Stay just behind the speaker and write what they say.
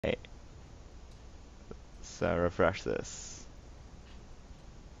Okay, so refresh this.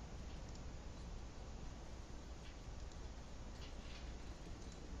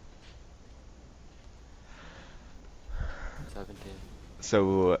 17.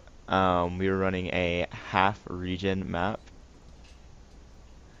 So we were running a half region map.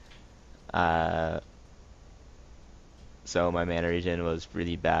 Uh, so my mana region was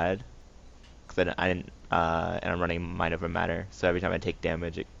really bad because and I'm running Mind Over Matter. So every time I take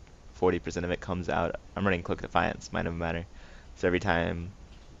damage, 40% of it comes out. I'm running Cloak Defiance, Mind Over Matter. So every time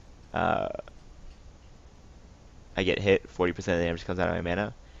uh, I get hit, 40% of the damage comes out of my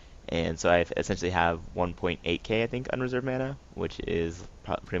mana. And so I essentially have 1.8k, I think, unreserved mana, which is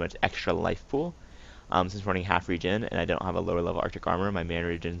pretty much extra life pool. Since running half regen and I don't have a lower level Arctic armor, my mana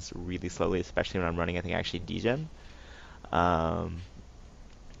regens really slowly, especially when I'm running, I think, actually degen. Um,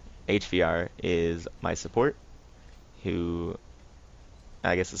 HVR is my support, who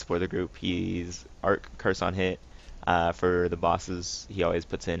I guess is support the group. He's Arc, Curse on hit. For the bosses, he always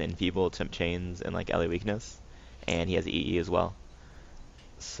puts in Enfeeble, Temp Chains, and like LA Weakness. And he has EE as well.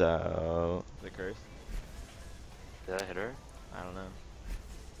 So, the Curse? Did I hit her? I don't know.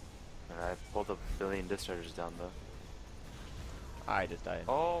 And I pulled a billion discharges down though. I just died.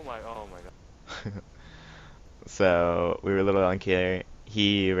 Oh my god. So we were a little unclear.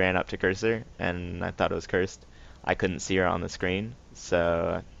 He ran up to Cursor, and I thought it was cursed. I couldn't see her on the screen,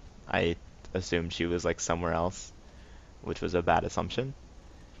 so I assumed she was like somewhere else, which was a bad assumption.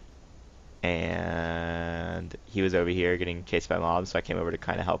 And he was over here getting chased by mobs, so I came over to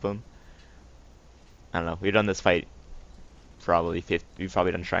kind of help him. I don't know. We've done this fight probably 50, we've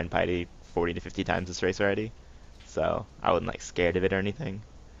probably done Shrine Piety 40 to 50 times this race already, so I wasn't like scared of it or anything.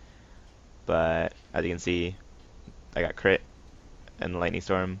 But as you can see, I got crit and the lightning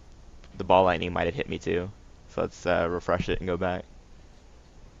storm. The ball lightning might have hit me too. So let's refresh it and go back.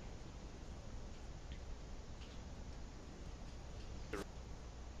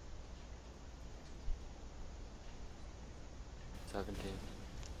 $17.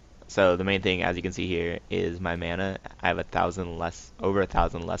 So the main thing, as you can see here, is my mana. I have over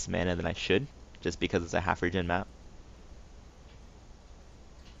 1,000 less mana than I should, just because it's a half regen map.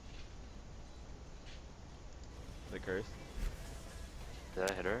 The curse. Did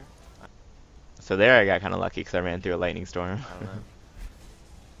I hit her? So there I got kind of lucky because I ran through a lightning storm. I don't know.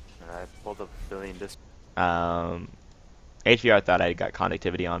 And I pulled a billion Um, HVR thought I got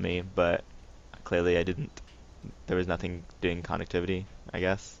conductivity on me, but clearly I didn't. There was nothing doing conductivity, I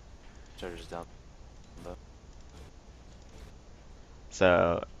guess. discharges down though.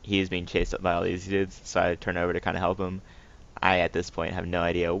 So he's being chased up by all these dudes, so I turn over to kind of help him. I, at this point, have no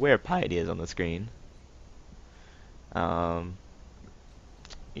idea where Piety is on the screen. Um,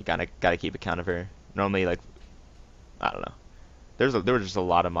 you gotta keep account of her. Normally, like, I don't know. There were just a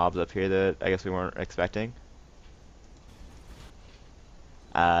lot of mobs up here that I guess we weren't expecting.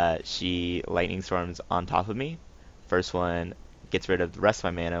 She lightning storms on top of me. First one gets rid of the rest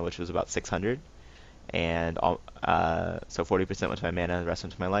of my mana, which was about 600, and so 40% went to my mana, the rest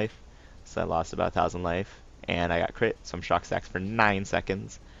went to my life. So I lost about 1,000 life, and I got crit. So I'm shock stacks for 9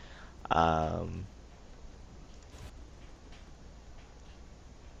 seconds. Um,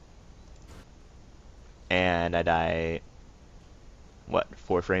 and I die, what,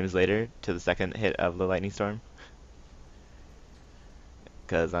 4 frames later to the second hit of the lightning storm,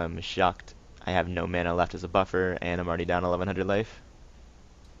 because I'm shocked. I have no mana left as a buffer, and I'm already down 1,100 life.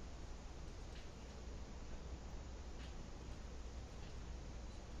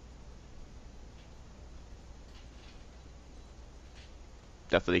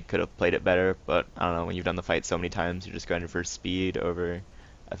 Definitely could have played it better, but I don't know, when you've done the fight so many times, you're just going for speed over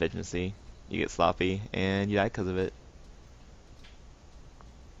efficiency. You get sloppy, and you die because of it.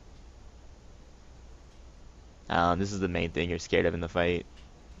 This is the main thing you're scared of in the fight.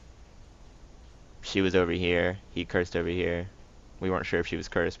 She was over here, he cursed over here. We weren't sure if she was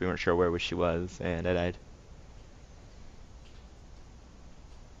cursed, we weren't sure where she was, and I died.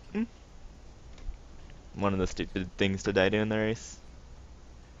 Hmm. One of the stupid things to die to in the race.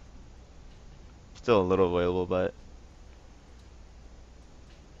 Still a little avoidable, but...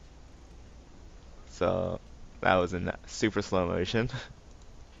 So, that was in super slow motion.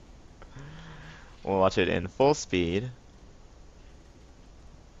 We'll watch it in full speed.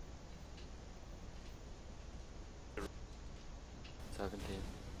 17.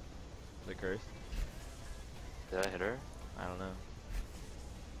 The curse? Did I hit her? I don't know.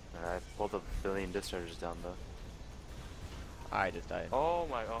 And I pulled a billion discharges down though. I just died. Oh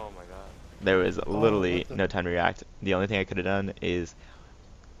my god. There was literally What the? no time to react. The only thing I could have done is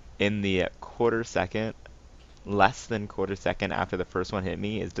in the quarter second less than quarter second after the first one hit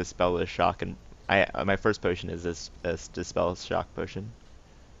me is dispel with shock, and I my first potion is this dispel shock potion,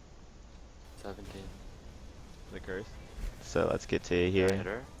 17. the curse. So let's get to Did I here. hit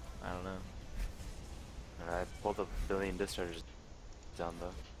her? I don't know. And I pulled a billion discharges down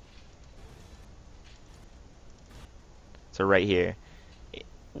though. So right here,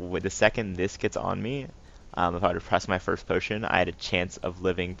 with the second this gets on me, if I were to press my first potion, I had a chance of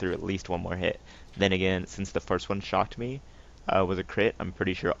living through at least one more hit. Then again, since the first one shocked me, was a crit, I'm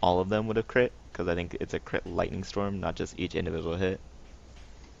pretty sure all of them would have crit, because I think it's a crit lightning storm, not just each individual hit.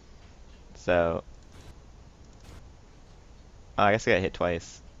 So, I guess I got hit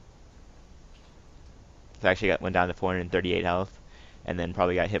twice. So I actually went down to 438 health, and then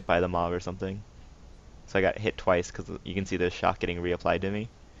probably got hit by the mob or something. So I got hit twice, because you can see the shock getting reapplied to me.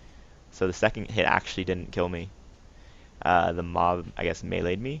 So the second hit actually didn't kill me. The mob, I guess,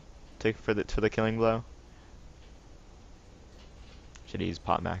 meleeed me for the killing blow. Should use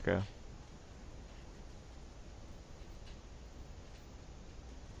pot macro.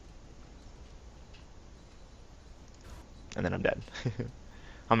 And then I'm dead.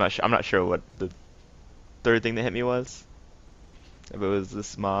 I'm not sure what the third thing that hit me was. If it was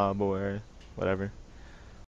this mob or whatever.